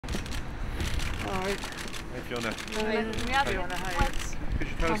Hi. Hi Fiona. Hi. Could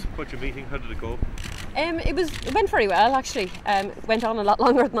you tell us about your meeting? How did it go? It went very well actually. It went on a lot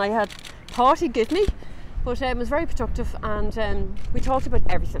longer than I had thought he'd give me, but it was very productive, and we talked about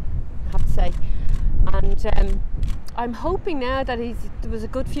everything, I have to say. And I'm hoping now that there was a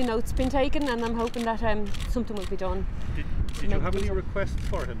good few notes been taken, and I'm hoping that something will be done. Did you have any requests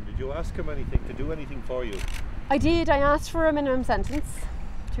for him? Did you ask him anything to do anything for you? I did. I asked for a minimum sentence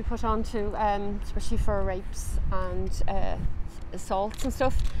to be put on to, especially for rapes and assaults and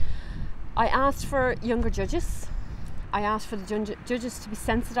stuff. I asked for younger judges. I asked for the judges to be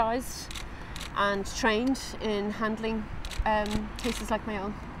sensitised and trained in handling cases like my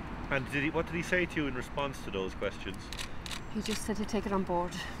own. And what did he say to you in response to those questions? He just said he'd take it on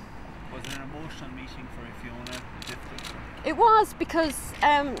board. Was it an emotional meeting for Fiona? It was, because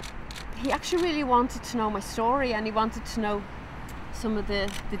he actually really wanted to know my story, and he wanted to know some of the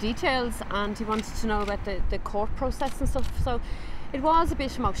details, and he wanted to know about the court process and stuff. So it was a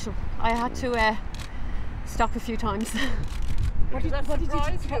bit emotional. I had to stop a few times. Did that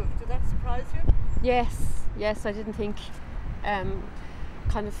surprise you? Yes, I didn't think,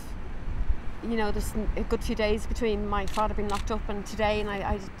 kind of, you know, there's a good few days between my father being locked up and today, and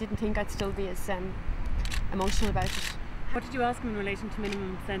I didn't think I'd still be as emotional about it. What did you ask him in relation to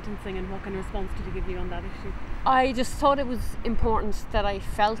minimum sentencing, and what kind of response did he give you on that issue? I just thought it was important that I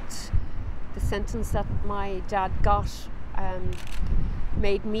felt the sentence that my dad got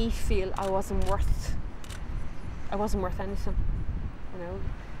made me feel I wasn't worth anything. You know,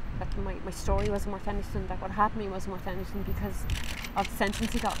 that my story wasn't worth anything, that what happened to me wasn't worth anything because of the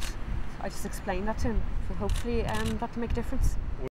sentence he got. So I just explained that to him. So hopefully that'll make a difference.